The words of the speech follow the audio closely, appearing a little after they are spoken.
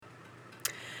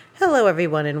Hello,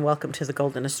 everyone, and welcome to the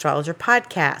Golden Astrologer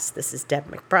Podcast. This is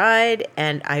Deb McBride,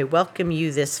 and I welcome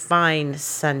you this fine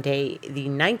Sunday, the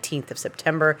 19th of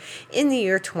September in the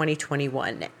year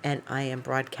 2021. And I am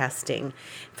broadcasting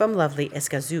from lovely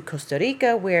Escazú, Costa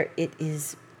Rica, where it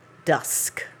is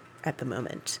dusk at the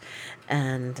moment.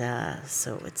 And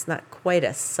so it's not quite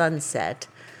a sunset,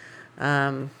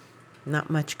 not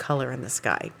much color in the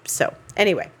sky. So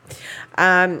anyway,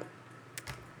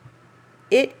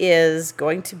 it is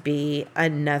going to be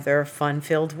another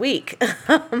fun-filled week.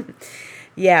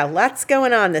 Yeah, lots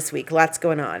going on this week, lots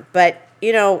going on. But,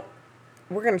 we're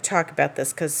going to talk about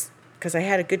this because I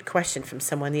had a good question from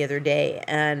someone the other day,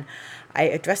 and I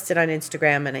addressed it on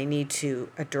Instagram, and I need to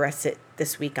address it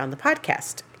this week on the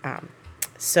podcast.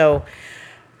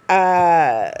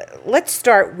 Let's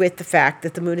start with the fact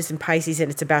that the moon is in Pisces,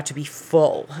 and it's about to be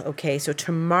full. Okay, so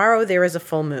tomorrow there is a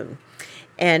full moon,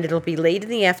 and it'll be late in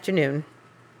the afternoon.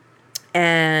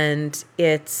 And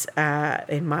it's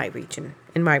in my region,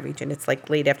 it's like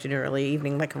late afternoon, early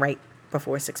evening, like right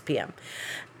before 6 p.m.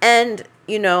 And,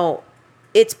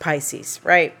 it's Pisces,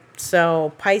 right?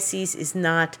 So Pisces is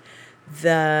not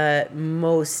the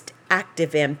most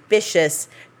active, ambitious,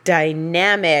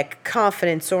 dynamic,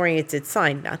 confidence-oriented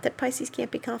sign. Not that Pisces can't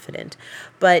be confident,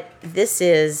 but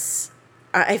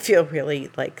I feel really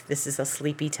like this is a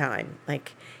sleepy time.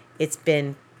 Like, it's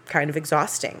been kind of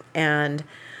exhausting. And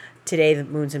today, the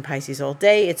moon's in Pisces all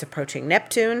day. It's approaching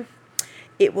Neptune.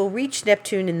 It will reach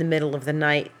Neptune in the middle of the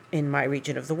night in my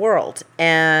region of the world.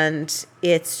 And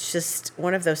it's just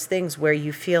one of those things where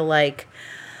you feel like,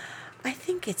 I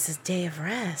think it's a day of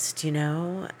rest,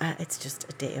 It's just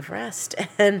a day of rest.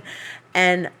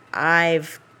 And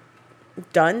I've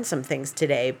done some things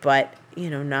today, but,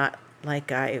 not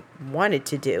like I wanted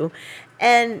to do.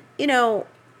 And,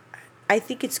 I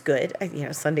think it's good.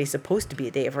 Sunday's supposed to be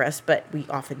a day of rest, but we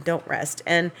often don't rest.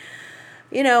 And,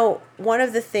 one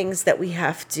of the things that we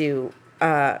have to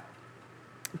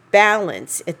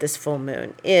balance at this full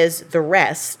moon is the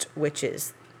rest, which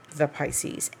is the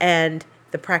Pisces, and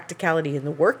the practicality and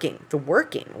the working,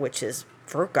 which is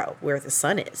Virgo, where the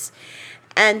sun is.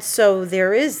 And so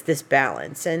there is this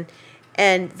balance.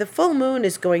 And the full moon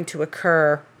is going to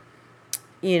occur,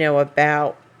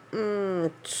 about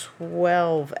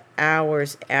 12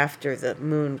 hours after the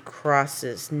moon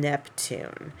crosses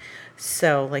Neptune.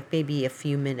 So like maybe a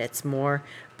few minutes more,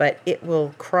 but it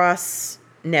will cross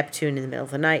Neptune in the middle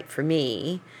of the night for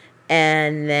me.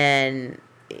 And then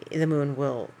the moon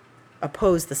will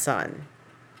oppose the sun,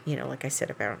 like I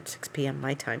said, around 6 p.m.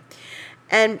 my time.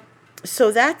 And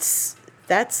so that's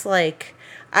like,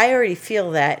 I already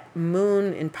feel that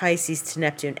moon in Pisces to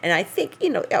Neptune. And I think,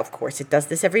 of course, it does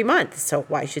this every month. So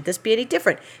why should this be any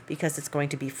different? Because it's going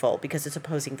to be full, because it's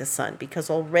opposing the sun, because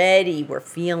already we're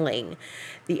feeling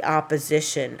the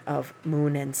opposition of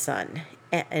moon and sun.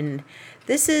 And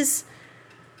it's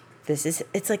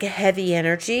like a heavy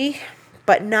energy,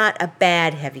 but not a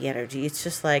bad heavy energy. It's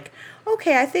just like,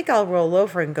 okay, I think I'll roll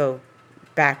over and go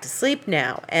back to sleep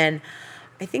now. And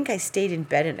I think I stayed in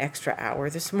bed an extra hour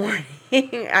this morning.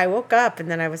 I woke up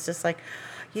and then I was just like,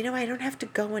 I don't have to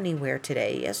go anywhere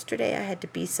today. Yesterday I had to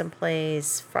be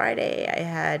someplace. Friday I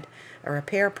had a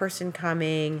repair person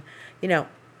coming. Today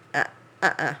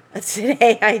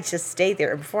I just stayed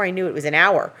there. And before I knew it was an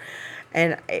hour.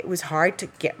 And it was hard to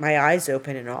get my eyes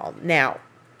open and all. Now,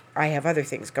 I have other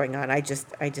things going on. I just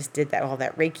did all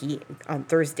that Reiki on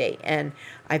Thursday, and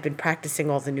I've been practicing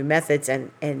all the new methods,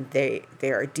 and they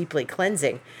are deeply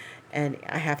cleansing. And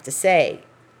I have to say,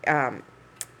 when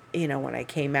I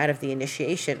came out of the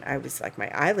initiation, I was like, my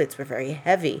eyelids were very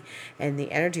heavy, and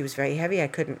the energy was very heavy. I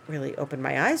couldn't really open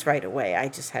my eyes right away. I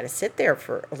just had to sit there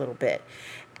for a little bit,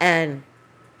 and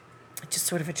just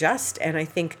sort of adjust. And I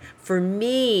think for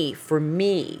me,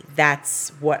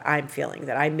 that's what I'm feeling,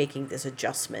 that I'm making this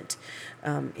adjustment,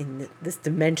 in this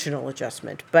dimensional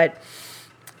adjustment. But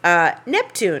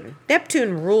Neptune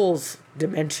rules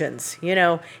dimensions.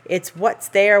 It's what's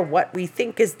there, what we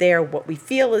think is there, what we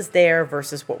feel is there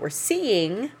versus what we're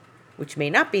seeing, which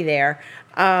may not be there,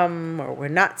 or we're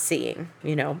not seeing,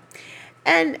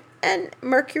 and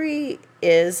Mercury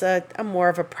is a more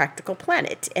of a practical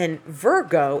planet, and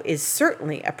Virgo is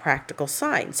certainly a practical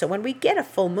sign. So when we get a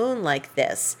full moon like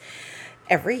this,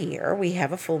 every year we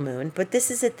have a full moon, but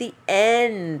this is at the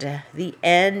end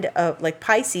of, like,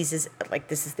 Pisces is like,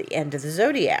 this is the end of the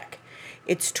zodiac.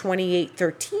 It's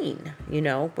 2813,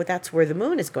 but that's where the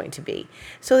moon is going to be.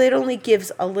 So it only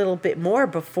gives a little bit more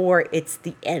before it's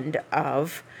the end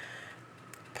of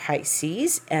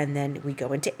Pisces, and then we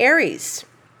go into Aries.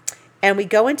 And we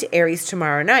go into Aries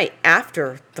tomorrow night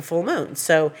after the full moon.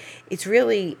 So it's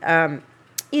really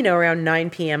around 9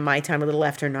 p.m. my time, a little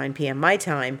after 9 p.m. my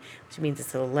time, which means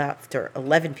it's a little after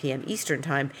 11 p.m. Eastern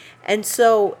time. And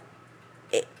so,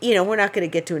 we're not going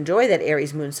to get to enjoy that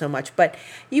Aries moon so much, but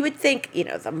you would think,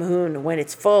 the moon, when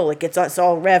it's full, it gets us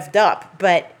all revved up,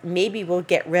 but maybe we'll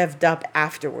get revved up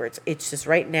afterwards. It's just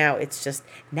right now, it's just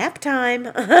nap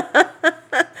time.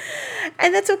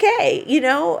 And that's okay.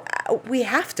 We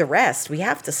have to rest. We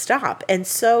have to stop. And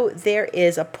so there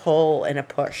is a pull and a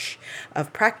push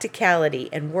of practicality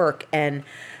and work and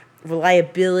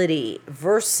reliability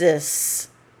versus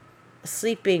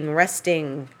sleeping,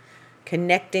 resting,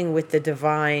 connecting with the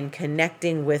divine,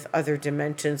 connecting with other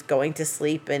dimensions, going to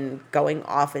sleep and going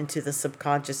off into the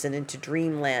subconscious and into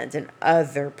dreamland and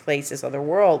other places, other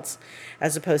worlds,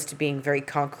 as opposed to being very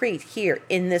concrete here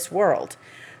in this world.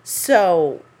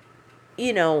 So,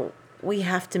 we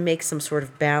have to make some sort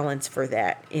of balance for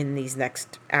that in these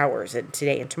next hours and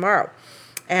today and tomorrow.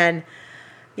 And,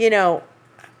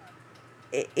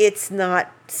 it's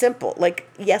not simple.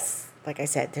 Yes, like I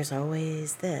said, there's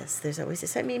always this.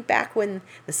 I mean, back when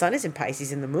the sun is in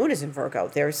Pisces and the moon is in Virgo,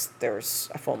 there's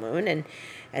a full moon,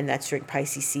 and that's during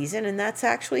Pisces season, and that's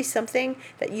actually something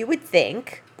that you would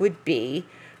think would be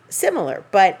similar.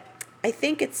 But I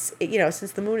think it's,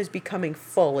 since the moon is becoming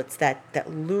full, it's that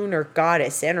lunar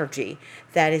goddess energy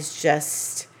that is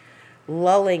just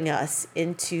lulling us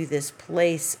into this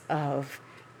place of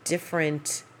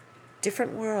different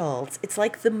worlds. It's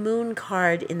like the moon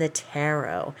card in the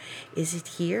tarot. Is it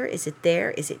here? Is it there?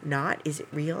 Is it not? Is it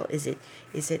real? Is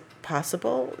it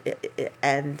possible?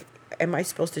 And am I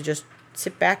supposed to just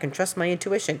sit back and trust my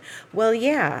intuition? Well,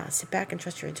 yeah, sit back and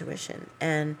trust your intuition.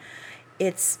 And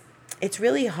it's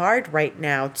really hard right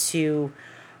now to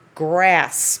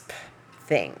grasp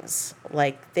things.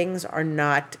 Like, things are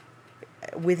not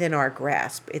within our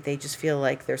grasp. They just feel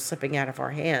like they're slipping out of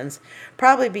our hands,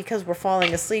 probably because we're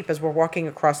falling asleep as we're walking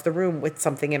across the room with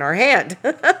something in our hand.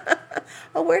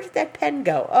 Oh, where did that pen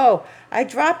go? Oh, I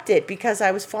dropped it because I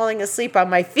was falling asleep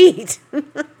on my feet.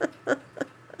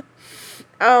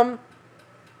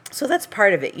 So that's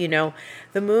part of it.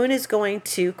 The moon is going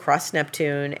to cross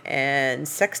Neptune and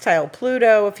sextile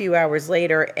Pluto a few hours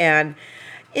later. And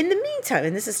in the meantime,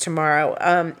 and this is tomorrow,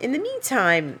 in the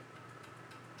meantime,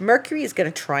 Mercury is going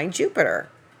to trine Jupiter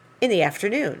in the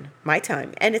afternoon, my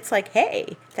time. And it's like,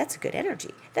 hey, that's a good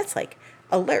energy. That's like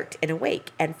alert and awake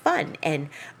and fun and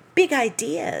big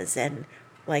ideas and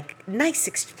like nice,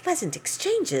 pleasant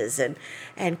exchanges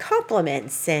and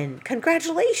compliments and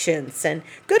congratulations and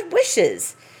good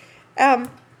wishes.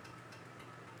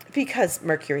 Because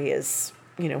Mercury is,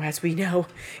 as we know,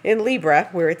 in Libra,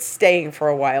 where it's staying for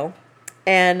a while.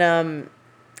 And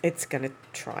it's going to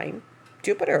trine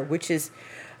Jupiter, which is,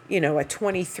 at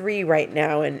 23 right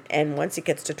now, and once it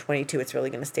gets to 22, it's really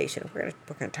going to station. We're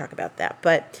going to talk about that.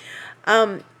 But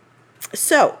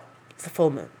so the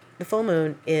full moon. The full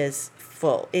moon is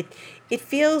full. It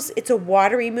feels, it's a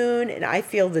watery moon, and I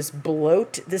feel this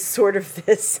bloat, this sort of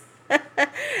this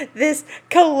this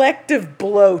collective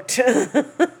bloat.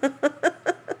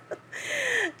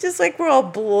 Just like we're all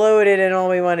bloated and all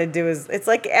we want to do is, it's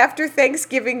like after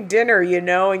Thanksgiving dinner,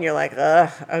 and you're like,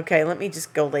 okay, let me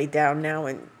just go lay down now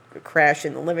and crash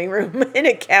in the living room in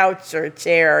a couch or a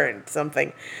chair and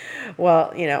something.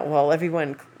 Well, while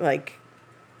everyone like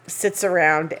sits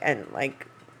around and like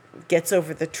gets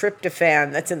over the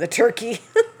tryptophan that's in the turkey.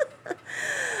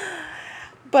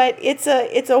 But it's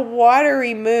a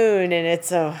watery moon, and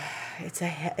it's a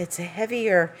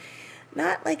heavier,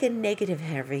 not like a negative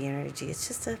heavy energy. It's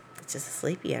just a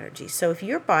sleepy energy. So if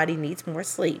your body needs more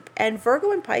sleep, and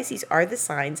Virgo and Pisces are the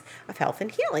signs of health and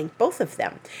healing, both of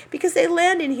them, because they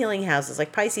land in healing houses.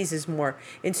 Like Pisces is more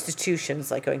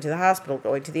institutions, like going to the hospital,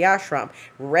 going to the ashram,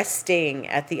 resting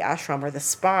at the ashram or the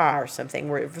spa or something.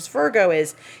 Whereas Virgo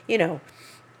is,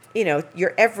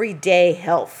 your everyday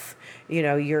health.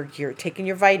 You're taking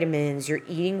your vitamins, you're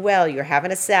eating well, you're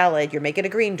having a salad, you're making a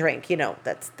green drink,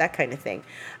 that's that kind of thing.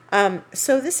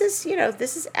 So this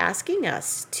is asking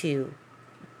us to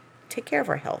take care of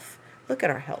our health. Look at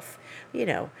our health.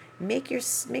 Make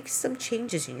some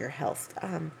changes in your health.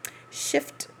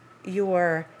 Shift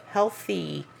your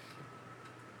healthy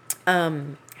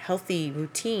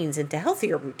routines into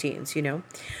healthier routines,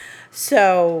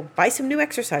 So buy some new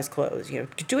exercise clothes,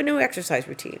 do a new exercise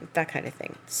routine, that kind of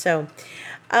thing. So,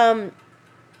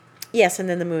 yes, and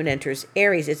then the moon enters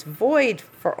Aries. It's void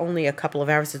for only a couple of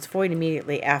hours. It's void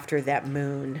immediately after that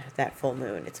full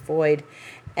moon. It's void.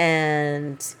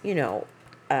 And,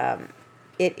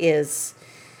 it is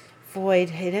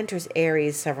void. It enters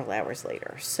Aries several hours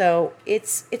later. So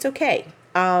it's okay.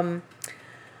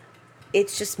 it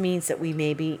just means that we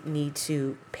maybe need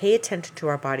to pay attention to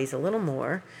our bodies a little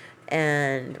more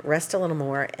and rest a little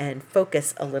more and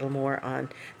focus a little more on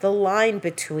the line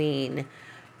between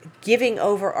giving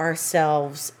over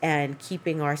ourselves and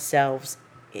keeping ourselves,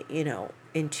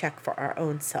 in check for our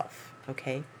own self.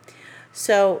 Okay.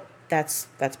 So that's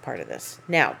part of this.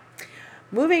 Now,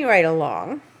 moving right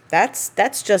along, that's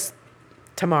just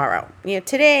tomorrow.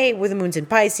 Today the moon's in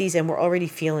Pisces and we're already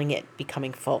feeling it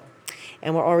becoming full.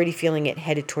 And we're already feeling it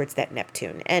headed towards that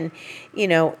Neptune. And,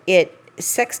 it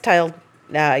sextiled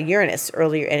Uranus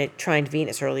earlier and it trined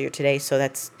Venus earlier today. So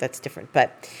that's different.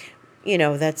 But,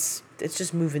 it's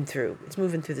just moving through. It's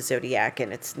moving through the zodiac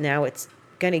and it's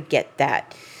going to get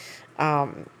that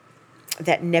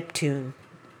Neptune,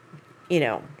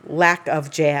 lack of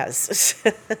jazz.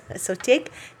 So take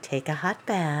a hot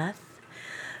bath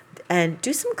and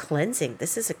do some cleansing.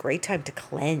 This is a great time to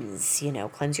cleanse,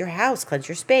 cleanse your house, cleanse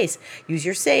your space, use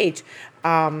your sage.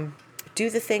 Do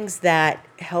the things that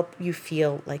help you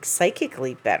feel like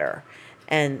psychically better.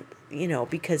 And,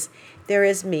 because there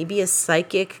is maybe a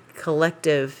psychic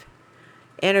collective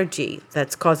energy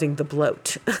that's causing the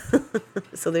bloat.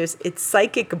 So it's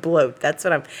psychic bloat. That's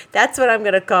what I'm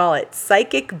going to call it.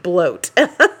 Psychic bloat.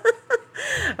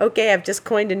 Okay, I've just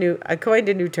coined a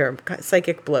new term,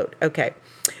 psychic bloat. Okay.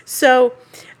 So,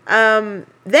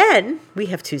 then we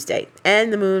have Tuesday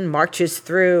and the moon marches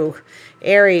through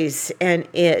Aries and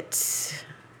it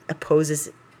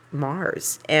opposes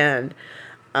Mars and,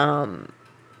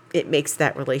 it makes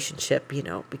that relationship,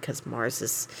 because Mars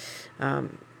is,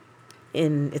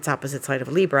 in its opposite side of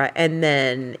Libra. And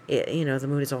then, the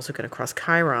moon is also going to cross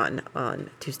Chiron on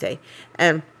Tuesday.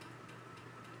 And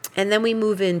then we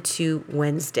move into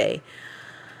Wednesday.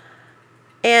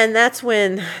 And that's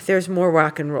when there's more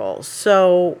rock and roll.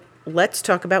 So let's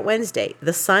talk about Wednesday.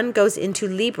 The sun goes into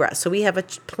Libra. So we have a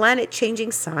planet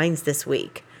changing signs this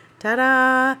week.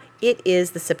 Ta-da! It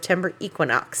is the September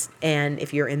equinox. And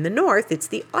if you're in the north, it's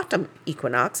the autumn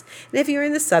equinox. And if you're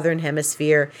in the southern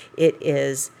hemisphere, it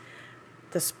is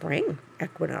the spring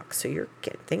equinox. So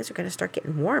things are going to start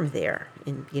getting warm there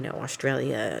in,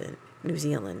 Australia and New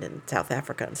Zealand and South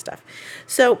Africa and stuff.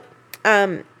 So,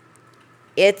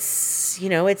 it's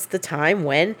the time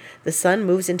when the sun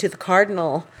moves into the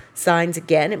cardinal signs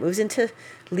again. It moves into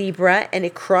Libra and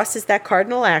it crosses that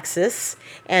cardinal axis.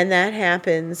 And that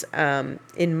happens,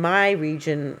 in my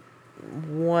region,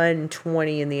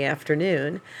 1:20 in the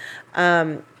afternoon.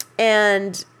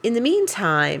 And in the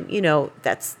meantime,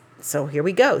 so here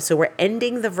we go. So we're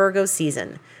ending the Virgo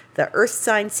season. The Earth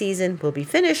sign season will be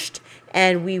finished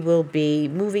and we will be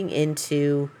moving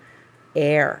into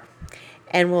air.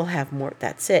 And we'll have more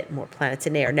planets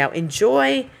in air. Now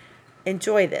enjoy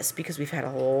this because we've had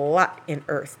a lot in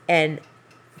Earth. And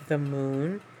the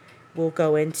moon will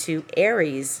go into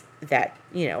Aries that,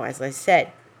 as I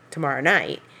said, tomorrow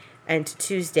night. And to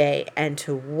Tuesday and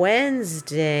to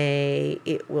Wednesday,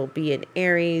 it will be in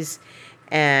Aries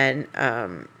and,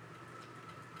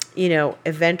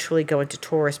 eventually go into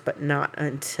Taurus, but not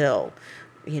until,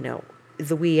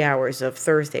 the wee hours of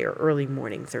Thursday or early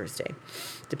morning Thursday,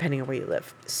 depending on where you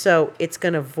live. So it's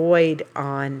going to void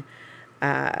on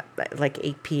like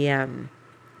 8 p.m.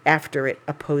 after it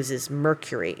opposes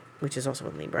Mercury, which is also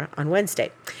in Libra, on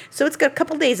Wednesday. So it's got a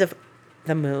couple days of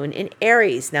the moon in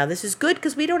Aries. Now, this is good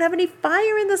because we don't have any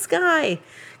fire in the sky,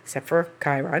 except for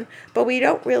Chiron, but we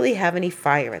don't really have any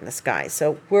fire in the sky.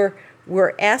 So we're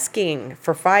asking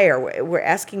for fire. We're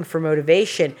asking for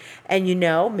motivation. And,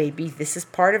 maybe this is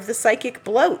part of the psychic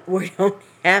bloat. We don't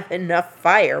have enough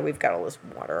fire. We've got all this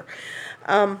water.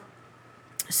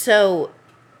 So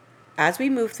as we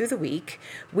move through the week,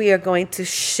 we are going to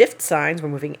shift signs. We're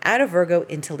moving out of Virgo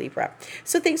into Libra.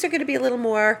 So things are going to be a little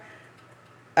more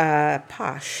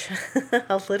posh,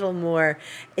 a little more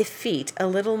effete, a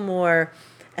little more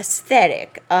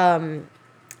aesthetic, a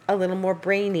little more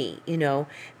brainy.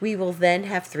 We will then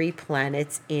have 3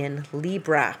 planets in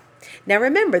Libra. Now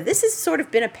remember, this has sort of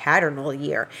been a pattern all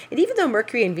year. And even though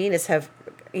Mercury and Venus have,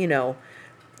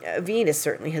 Venus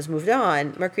certainly has moved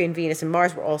on, Mercury and Venus and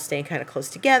Mars were all staying kind of close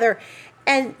together.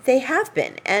 And they have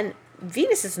been. And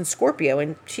Venus is in Scorpio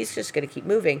and she's just going to keep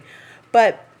moving.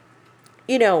 But,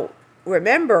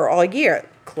 remember all year,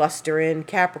 cluster in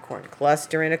Capricorn,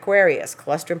 cluster in Aquarius,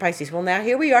 cluster in Pisces. Well, now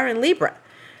here we are in Libra.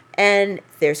 And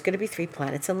there's going to be 3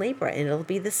 planets in Libra, and it'll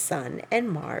be the Sun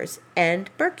and Mars and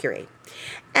Mercury.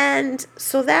 And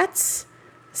so that's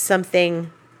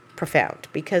something profound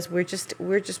because we're just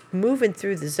moving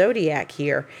through the zodiac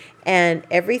here, and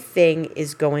everything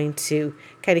is going to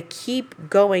kind of keep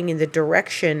going in the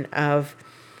direction of,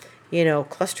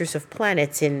 clusters of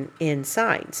planets in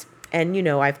signs. And,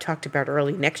 I've talked about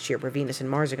early next year where Venus and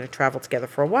Mars are going to travel together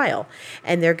for a while.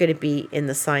 And they're going to be in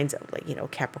the signs of,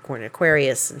 like, Capricorn and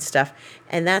Aquarius and stuff.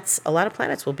 And that's a lot of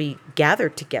planets will be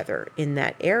gathered together in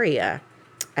that area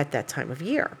at that time of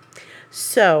year.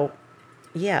 So,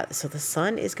 yeah, so the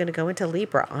sun is going to go into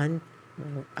Libra on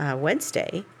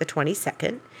Wednesday, the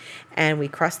 22nd. And we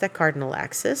cross that cardinal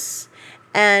axis.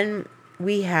 And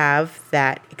we have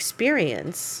that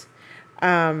experience.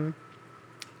 And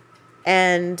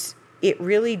it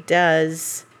really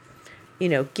does,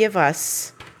 give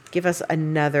us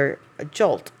another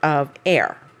jolt of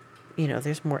air.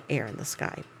 There's more air in the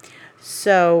sky.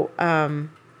 So,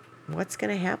 what's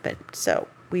going to happen? So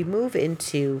we move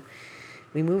into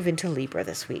Libra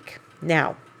this week.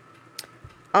 Now,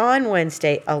 on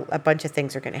Wednesday, a bunch of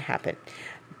things are going to happen.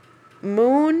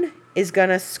 Moon is going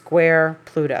to square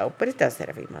Pluto, but it does that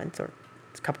every month or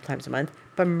a couple times a month.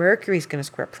 But Mercury's going to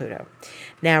square Pluto.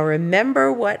 Now,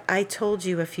 remember what I told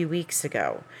you a few weeks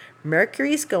ago.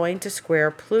 Mercury's going to square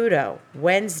Pluto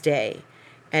Wednesday,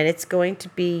 and it's going to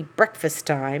be breakfast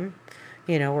time,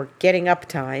 or getting up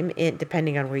time,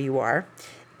 depending on where you are.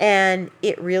 And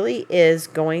it really is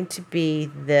going to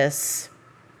be this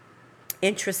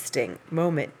interesting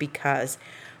moment because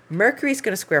Mercury's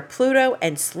going to square Pluto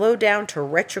and slow down to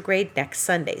retrograde next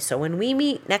Sunday. So when we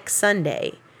meet next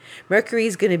Sunday,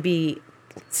 Mercury's going to be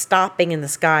stopping in the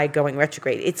sky going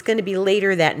retrograde. It's going to be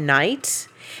later that night.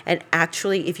 And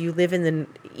actually, if you live in the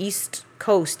East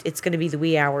Coast, it's going to be the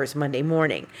wee hours Monday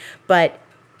morning. But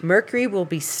Mercury will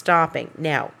be stopping.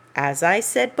 Now, as I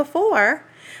said before,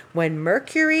 when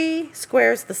Mercury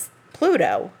squares the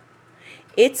Pluto,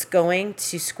 it's going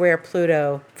to square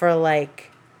Pluto for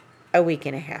like a week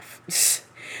and a half.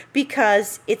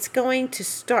 Because it's going to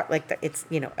start it's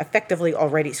effectively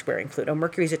already squaring Pluto.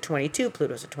 Mercury's at 22,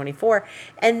 Pluto's at 24,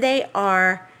 and they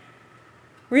are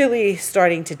really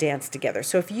starting to dance together.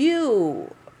 So if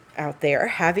you out there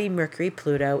have a Mercury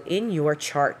Pluto in your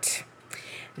chart,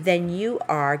 then you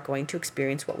are going to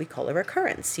experience what we call a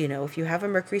recurrence. If you have a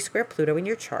Mercury square Pluto in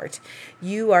your chart,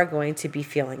 you are going to be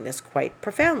feeling this quite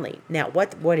profoundly. Now,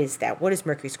 what is that? What is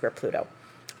Mercury square Pluto?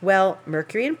 Well,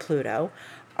 Mercury and Pluto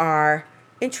are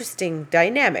interesting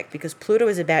dynamic because Pluto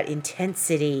is about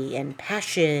intensity and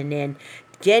passion and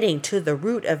getting to the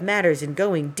root of matters and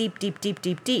going deep, deep, deep,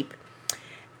 deep, deep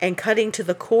and cutting to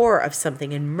the core of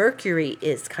something. And Mercury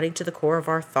is cutting to the core of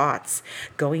our thoughts,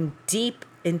 going deep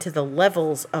into the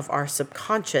levels of our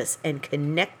subconscious and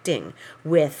connecting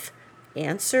with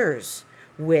answers,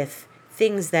 with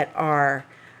things that are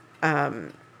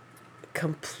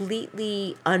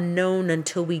completely unknown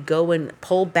until we go and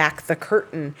pull back the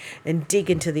curtain and dig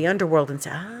into the underworld and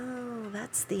say, oh,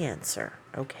 that's the answer.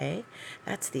 Okay,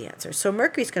 that's the answer. So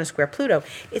Mercury's going to square Pluto.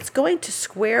 It's going to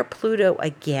square Pluto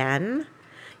again,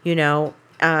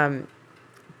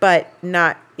 but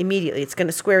not immediately. It's going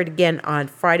to square it again on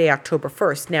Friday, October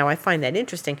 1st. Now, I find that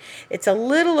interesting. It's a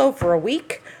little over a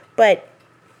week, but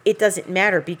it doesn't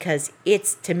matter because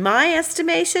it's, to my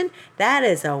estimation, that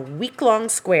is a week-long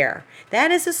square. That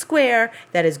is a square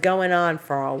that is going on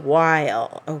for a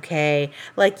while, okay?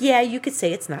 Yeah, you could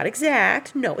say it's not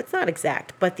exact. No, it's not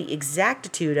exact. But the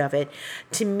exactitude of it,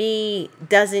 to me,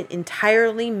 doesn't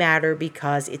entirely matter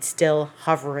because it's still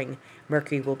hovering.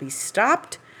 Mercury will be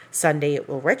stopped. Sunday it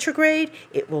will retrograde,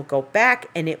 it will go back,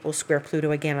 and it will square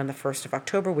Pluto again on the 1st of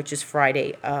October, which is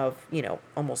Friday of,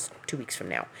 almost 2 weeks from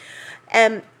now.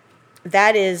 And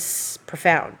that is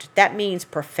profound. That means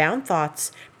profound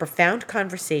thoughts, profound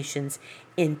conversations,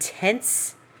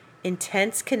 intense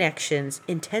connections,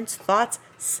 intense thoughts,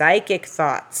 psychic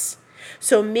thoughts.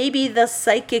 So maybe the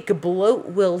psychic bloat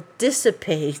will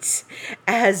dissipate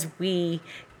as we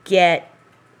get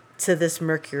to this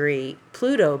Mercury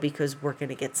Pluto because we're going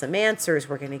to get some answers.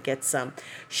 We're going to get some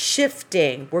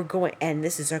shifting. And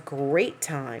this is a great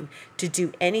time to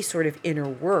do any sort of inner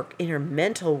work, inner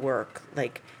mental work,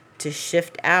 to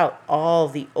shift out all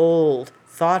the old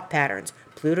thought patterns.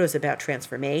 Pluto's about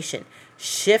transformation.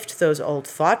 Shift those old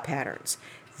thought patterns.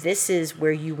 This is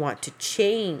where you want to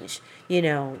change,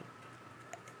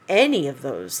 any of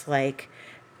those, like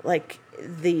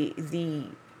the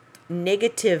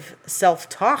negative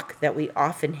self-talk that we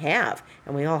often have,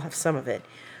 and we all have some of it.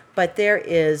 But there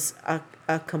is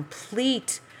a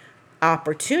complete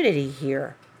opportunity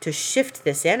here to shift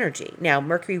this energy. Now,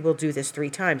 Mercury will do this 3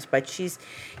 times, but he's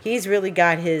really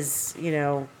got his,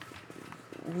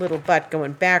 little butt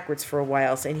going backwards for a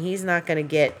while, and he's not going to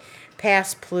get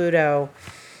past Pluto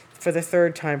for the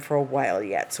 3rd time for a while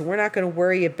yet. So we're not going to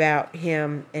worry about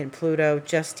him and Pluto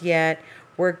just yet.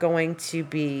 We're going to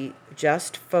be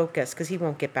just focused because he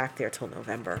won't get back there till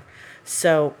November.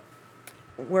 So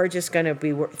we're just going to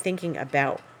be thinking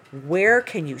about where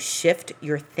can you shift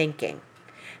your thinking.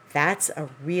 That's a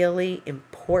really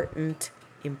important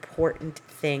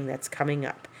thing that's coming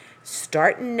up.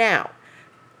 Starting now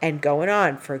and going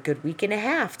on for a good week and a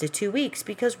half to 2 weeks,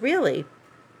 because really,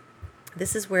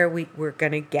 this is where we're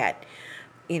going to get,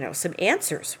 some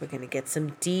answers. We're going to get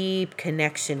some deep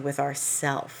connection with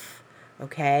ourself,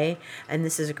 okay? And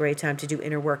this is a great time to do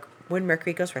inner work when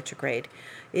Mercury goes retrograde.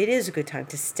 It is a good time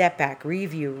to step back,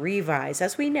 review, revise.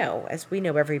 As we know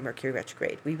every Mercury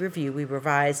retrograde, we review, we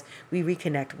revise, we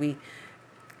reconnect, we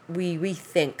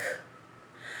rethink.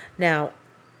 Now,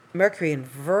 Mercury in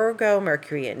Virgo,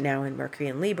 Mercury in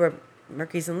Libra.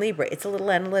 Mercury's in Libra. It's a little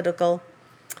analytical.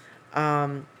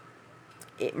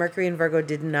 Mercury in Virgo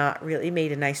did not really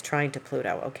made a nice trine to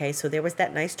Pluto. Okay, so there was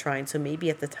that nice trine. So maybe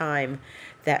at the time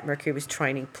that Mercury was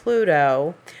trining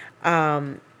Pluto,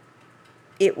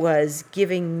 it was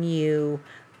giving you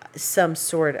some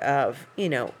sort of,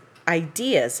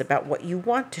 ideas about what you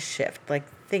want to shift. Like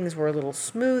things were a little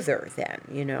smoother then,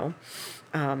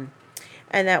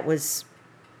 and that was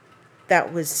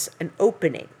an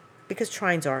opening, because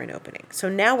trines are an opening. So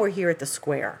now we're here at the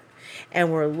square,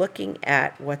 and we're looking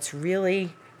at what's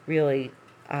really, really,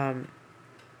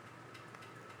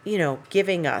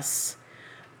 giving us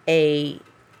an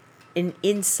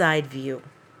inside view.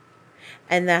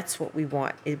 And that's what we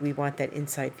want. We want that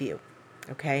inside view.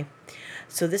 Okay?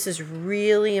 So this is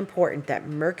really important that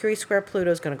Mercury square Pluto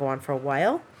is going to go on for a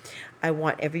while. I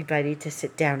want everybody to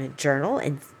sit down and journal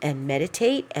and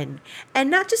meditate and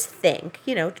not just think,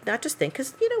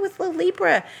 because, with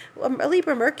Libra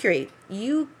Mercury,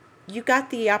 you got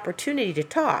the opportunity to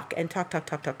talk and talk.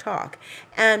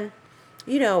 And,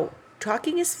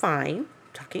 talking is fine.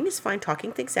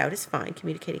 Talking things out is fine.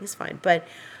 Communicating is fine. But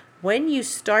when you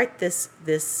start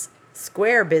this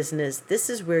square business, this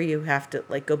is where you have to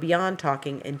go beyond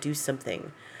talking and do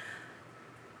something,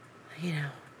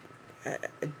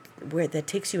 where that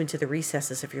takes you into the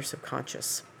recesses of your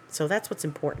subconscious. So that's what's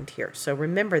important here. So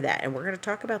remember that, and we're going to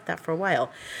talk about that for a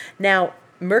while. Now,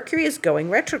 Mercury is going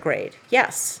retrograde.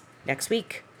 Yes, next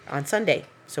week on Sunday.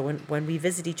 So when we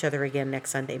visit each other again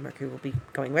next Sunday, Mercury will be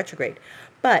going retrograde.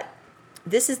 But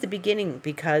this is the beginning,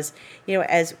 because,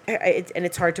 and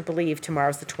it's hard to believe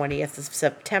tomorrow's the 20th of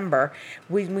September.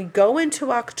 When we go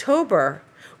into October,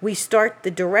 we start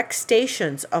the direct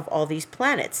stations of all these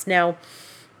planets. Now,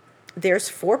 there's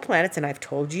 4 planets, and I've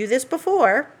told you this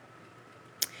before,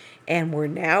 and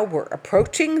we're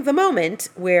approaching the moment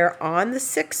where on the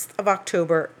 6th of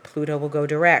October, Pluto will go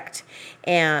direct.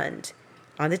 And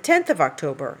on the 10th of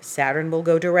October, Saturn will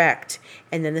go direct.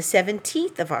 And then the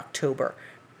 17th of October,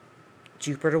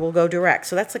 Jupiter will go direct.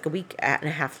 So that's like a week and a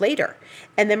half later.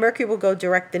 And then Mercury will go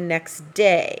direct the next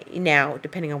day. Now,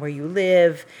 depending on where you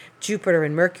live, Jupiter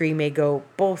and Mercury may go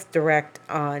both direct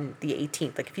on the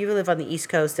 18th. Like if you live on the East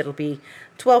Coast, it'll be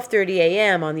 12:30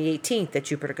 a.m. on the 18th that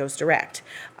Jupiter goes direct.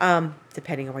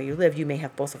 Depending on where you live, you may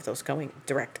have both of those going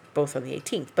direct, both on the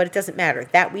 18th. But it doesn't matter.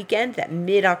 That weekend, that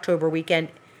mid-October weekend,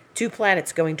 2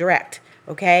 planets going direct.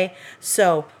 Okay?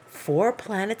 So 4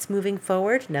 planets moving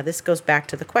forward. Now, this goes back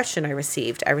to the question I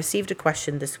received. I received a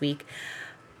question this week.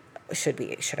 Should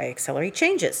I accelerate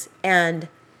changes? And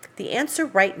the answer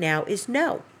right now is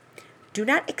no. Do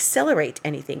not accelerate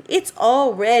anything. It's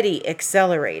already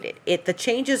accelerated. The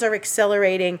changes are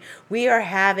accelerating. We are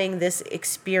having this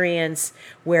experience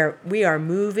where we are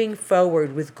moving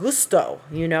forward with gusto.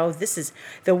 This is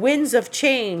the winds of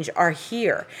change are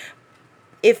here.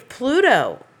 If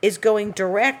Pluto is going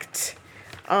direct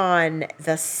on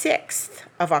the 6th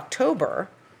of October,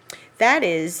 that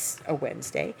is a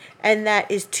Wednesday, and that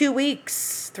is 2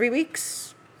 weeks, 3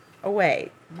 weeks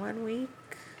away. 1 week?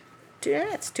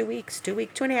 Yeah, it's 2 weeks,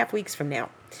 2.5 weeks from now.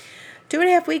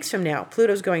 2.5 weeks from now,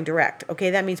 Pluto's going direct. Okay,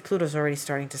 that means Pluto's already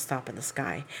starting to stop in the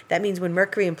sky. That means when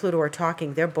Mercury and Pluto are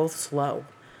talking, they're both slow.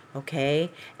 Okay?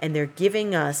 And they're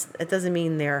giving us, it doesn't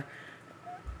mean they're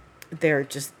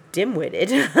just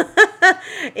dim-witted.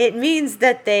 It means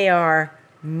that they are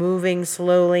moving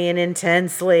slowly and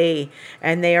intensely,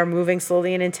 and they are moving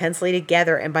slowly and intensely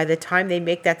together. And by the time they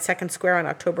make that second square on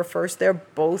October 1st, they're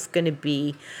both going to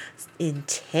be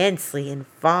intensely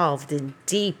involved and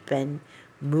deep and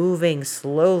moving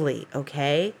slowly,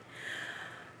 okay?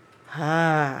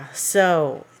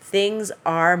 So things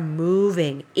are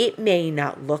moving. It may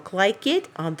not look like it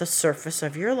on the surface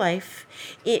of your life.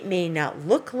 It may not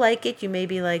look like it. You may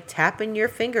be like tapping your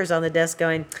fingers on the desk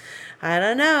going, I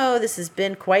don't know, this has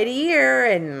been quite a year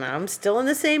and I'm still in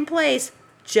the same place.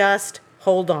 Just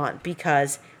hold on,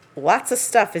 because lots of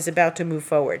stuff is about to move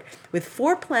forward. With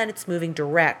 4 planets moving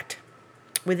direct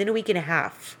within a week and a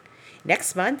half.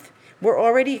 Next month, We're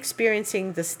already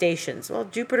experiencing the stations. Well,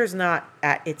 Jupiter's not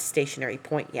at its stationary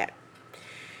point yet.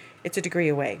 It's a degree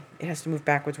away. It has to move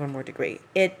backwards one more degree.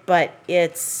 But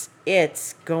it's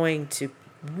going to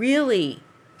really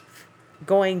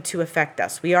going to affect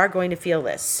us. We are going to feel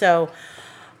this. So,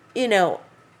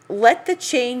 let the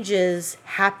changes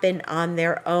happen on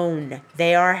their own.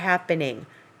 They are happening.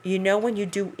 When you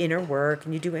do inner work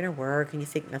and you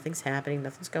think nothing's happening,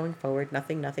 nothing's going forward,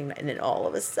 nothing, and then all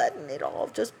of a sudden it all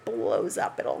just blows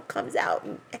up. It all comes out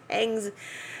and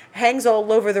hangs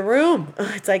all over the room.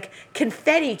 It's like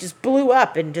confetti just blew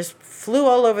up and just flew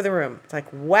all over the room. It's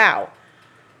like, wow.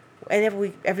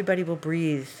 And everybody will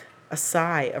breathe a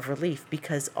sigh of relief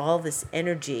because all this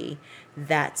energy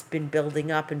that's been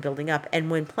building up and building up. And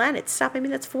when planets stop,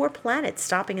 that's 4 planets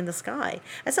stopping in the sky.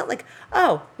 It's not like,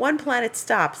 oh, 1 planet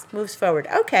stops, moves forward.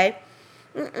 Okay.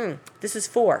 This is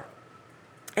 4.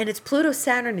 And it's Pluto,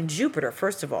 Saturn, and Jupiter,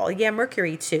 first of all. Yeah,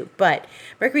 Mercury too. But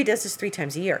Mercury does this 3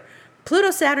 times a year.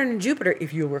 Pluto, Saturn, and Jupiter,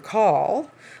 if you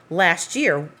recall, last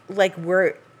year,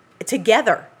 were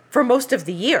together for most of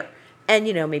the year. And,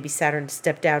 maybe Saturn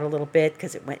stepped out a little bit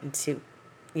because it went into,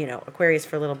 Aquarius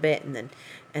for a little bit and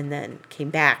then came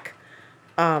back.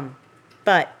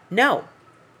 But no,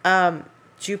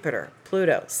 Jupiter,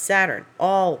 Pluto, Saturn,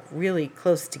 all really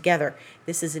close together.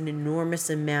 This is an enormous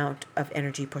amount of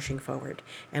energy pushing forward,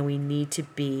 and we need to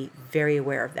be very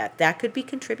aware of that. That could be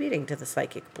contributing to the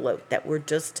psychic bloat, that we're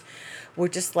just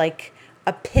like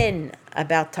a pin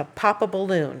about to pop a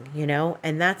balloon,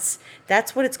 and that's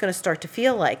what it's going to start to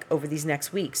feel like over these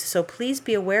next weeks. So please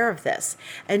be aware of this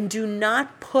and do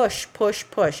not push.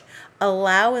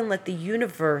 Allow and let the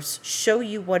universe show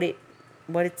you what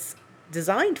it's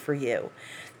designed for you.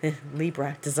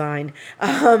 Libra design.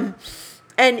 And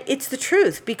it's the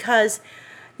truth because,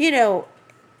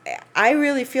 I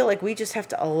really feel like we just have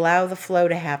to allow the flow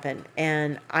to happen.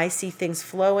 And I see things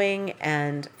flowing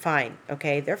and fine.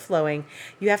 Okay. They're flowing.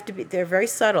 They're very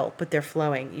subtle, but they're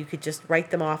flowing. You could just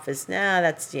write them off as,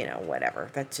 that's,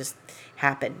 whatever. That just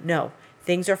happened. No,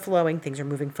 things are flowing. Things are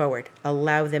moving forward.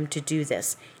 Allow them to do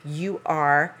this. You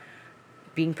are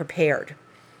being prepared.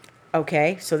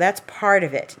 Okay. So that's part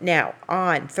of it. Now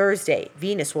on Thursday,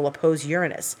 Venus will oppose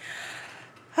Uranus.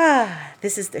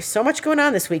 There's so much going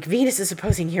on this week. Venus is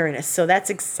opposing Uranus. So that's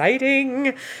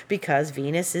exciting because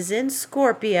Venus is in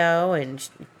Scorpio and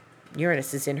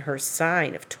Uranus is in her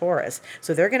sign of Taurus.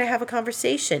 So they're going to have a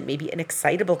conversation, maybe an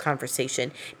excitable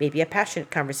conversation, maybe a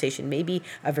passionate conversation, maybe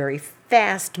a very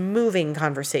fast moving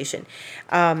conversation.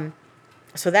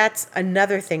 So that's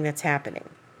another thing that's happening.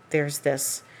 There's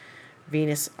this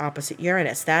Venus opposite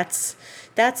Uranus. That's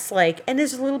like, and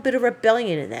there's a little bit of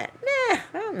rebellion in that.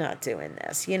 I'm not doing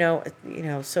this,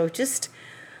 so just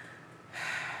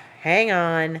hang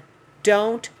on.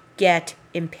 Don't get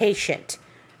impatient.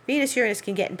 Venus, Uranus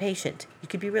can get impatient. You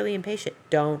could be really impatient.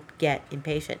 Don't get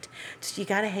impatient. Just, you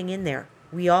got to hang in there.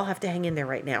 We all have to hang in there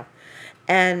right now.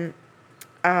 And,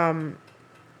 we're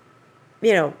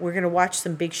going to watch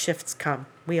some big shifts come.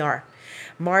 We are.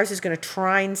 Mars is going to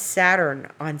trine Saturn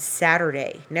on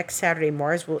Saturday. Next Saturday,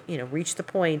 Mars will, reach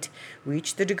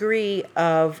the degree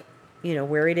of,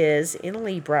 where it is in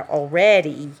Libra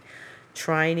already,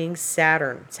 trining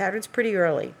Saturn. Saturn's pretty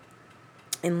early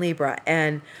in Libra.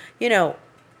 And,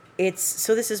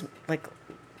 this is like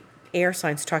air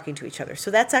signs talking to each other.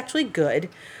 So that's actually good.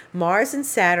 Mars and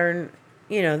Saturn,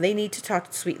 they need to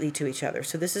talk sweetly to each other.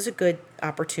 So this is a good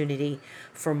opportunity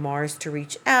for Mars to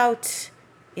reach out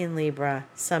in Libra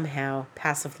somehow,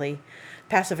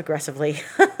 passive-aggressively.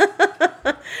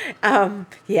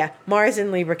 Mars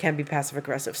in Libra can be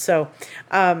passive-aggressive. So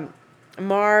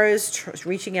Mars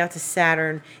reaching out to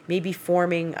Saturn, maybe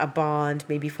forming a bond,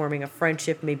 maybe forming a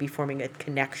friendship, maybe forming a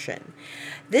connection.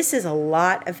 This is a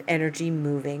lot of energy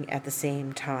moving at the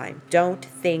same time. Don't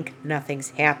think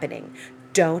nothing's happening.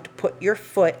 Don't put your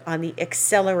foot on the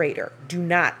accelerator. Do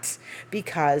not.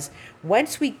 Because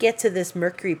once we get to this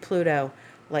Mercury-Pluto,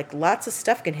 lots of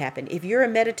stuff can happen. If you're a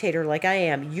meditator like I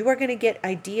am, you are going to get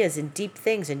ideas and deep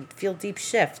things and feel deep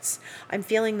shifts. I'm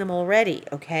feeling them already,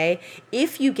 okay?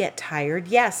 If you get tired,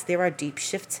 yes, there are deep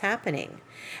shifts happening.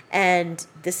 And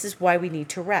this is why we need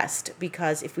to rest.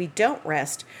 Because if we don't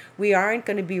rest, we aren't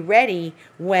going to be ready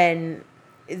when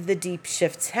the deep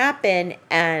shifts happen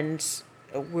and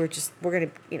we're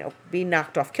going to, be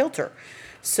knocked off kilter.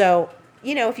 So,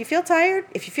 if you feel tired,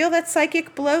 if you feel that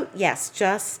psychic bloat, yes,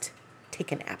 just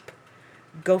take a nap,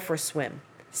 go for a swim,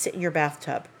 sit in your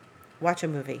bathtub, watch a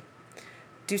movie,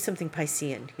 do something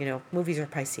Piscean. Movies are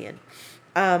Piscean.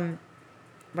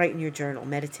 Write in your journal,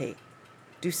 meditate,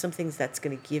 do some things that's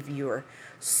going to give your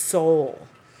soul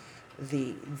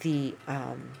the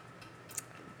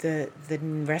the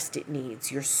rest it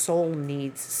needs. Your soul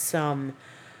needs some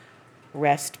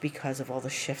rest because of all the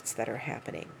shifts that are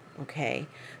happening. Okay,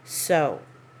 so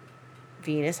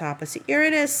Venus opposite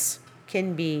Uranus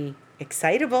can be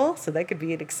excitable, so that could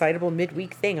be an excitable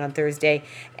midweek thing on Thursday,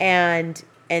 and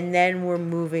then we're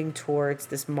moving towards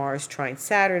this Mars trine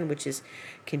Saturn, which is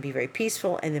can be very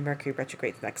peaceful, and then Mercury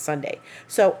retrogrades next Sunday.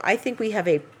 So I think we have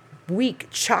a week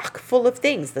chock full of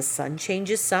things. The sun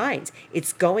changes signs.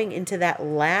 It's going into that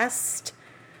last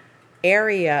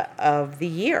area of the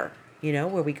year,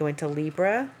 where we go into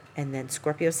Libra and then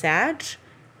Scorpio Sag,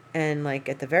 and like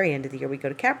at the very end of the year we go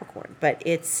to Capricorn. But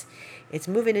it's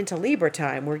moving into Libra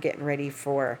time. We're getting ready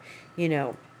for,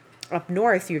 up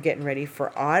north you're getting ready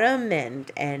for autumn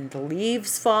and the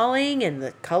leaves falling and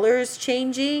the colors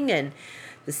changing and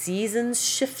the seasons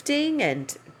shifting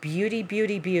and beauty,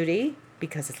 beauty, beauty,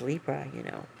 because it's Libra,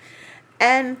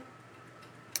 And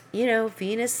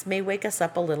Venus may wake us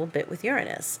up a little bit with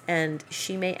Uranus, and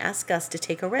she may ask us to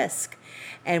take a risk,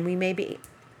 and we may be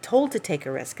told to take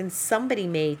a risk, and somebody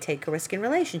may take a risk in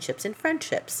relationships and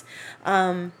friendships,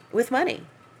 with money.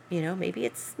 Maybe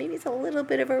it's a little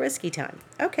bit of a risky time.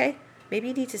 Okay, maybe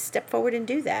you need to step forward and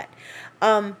do that.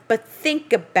 But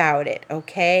think about it,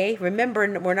 okay?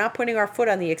 Remember, we're not putting our foot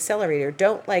on the accelerator.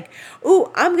 Don't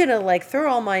I'm gonna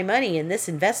throw all my money in this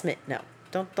investment. No,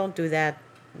 don't do that.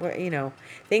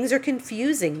 Things are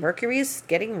confusing. Mercury is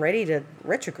getting ready to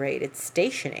retrograde. It's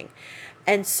stationing.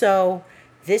 And so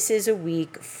this is a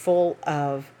week full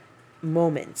of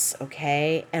moments,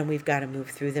 okay? And we've got to move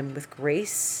through them with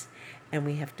grace, and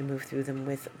we have to move through them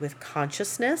with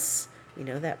consciousness.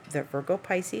 That Virgo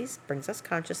Pisces brings us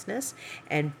consciousness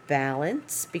and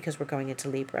balance, because we're going into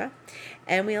Libra.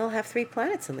 And we all have 3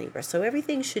 planets in Libra. So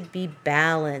everything should be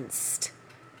balanced.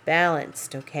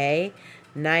 Balanced, okay?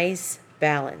 Nice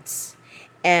balance.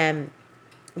 And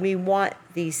we want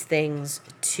these things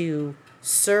to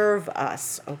serve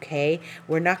us, okay?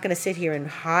 We're not going to sit here and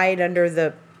hide under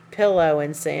the pillow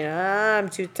and say, I'm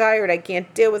too tired, I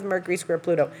can't deal with Mercury square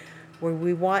Pluto. Where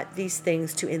we want these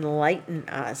things to enlighten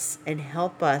us and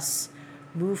help us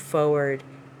move forward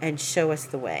and show us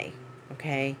the way,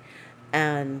 okay?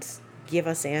 And give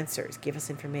us answers, give us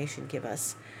information, give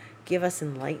us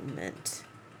enlightenment,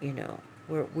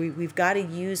 We've got to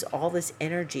use all this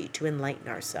energy to enlighten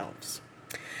ourselves.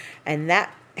 And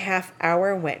that half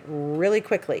hour went really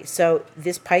quickly. So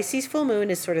this Pisces full moon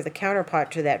is sort of the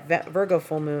counterpart to that Virgo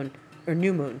full moon, or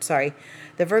new moon, sorry.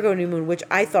 The Virgo new moon, which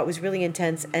I thought was really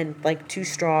intense and too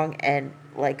strong and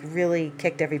really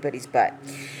kicked everybody's butt.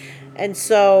 And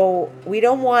so we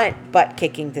don't want butt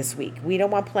kicking this week. We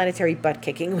don't want planetary butt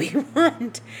kicking. We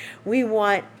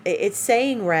want, it's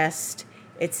saying rest.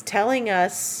 It's telling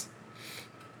us,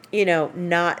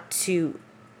 not to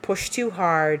push too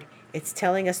hard. It's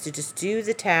telling us to just do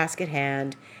the task at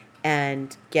hand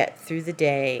and get through the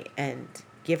day and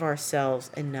give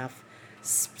ourselves enough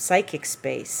psychic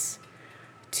space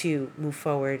to move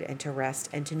forward and to rest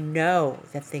and to know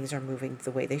that things are moving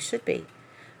the way they should be.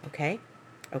 Okay?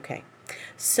 Okay.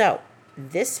 So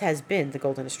this has been the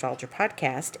Golden Astrologer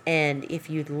Podcast. And if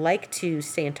you'd like to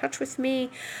stay in touch with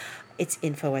me, it's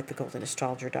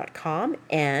info@thegoldenastrologer.com,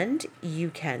 and you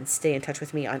can stay in touch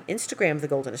with me on Instagram, The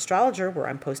Golden Astrologer, where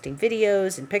I'm posting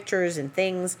videos and pictures and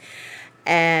things,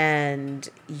 and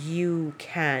you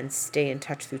can stay in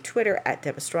touch through Twitter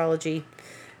 @DebAstrology.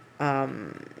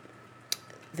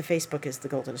 The Facebook is The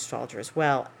Golden Astrologer as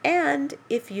well, and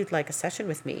if you'd like a session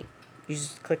with me, you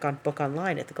just click on book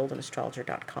online at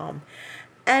thegoldenastrologer.com.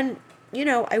 And,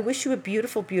 I wish you a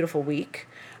beautiful, beautiful week.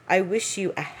 I wish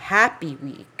you a happy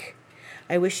week.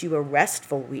 I wish you a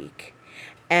restful week.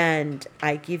 And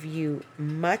I give you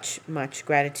much, much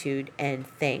gratitude and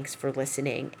thanks for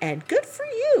listening. And good for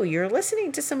you. You're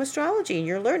listening to some astrology and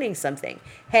you're learning something.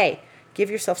 Hey, give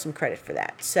yourself some credit for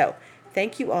that. So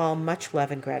thank you all. Much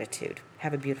love and gratitude.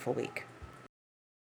 Have a beautiful week.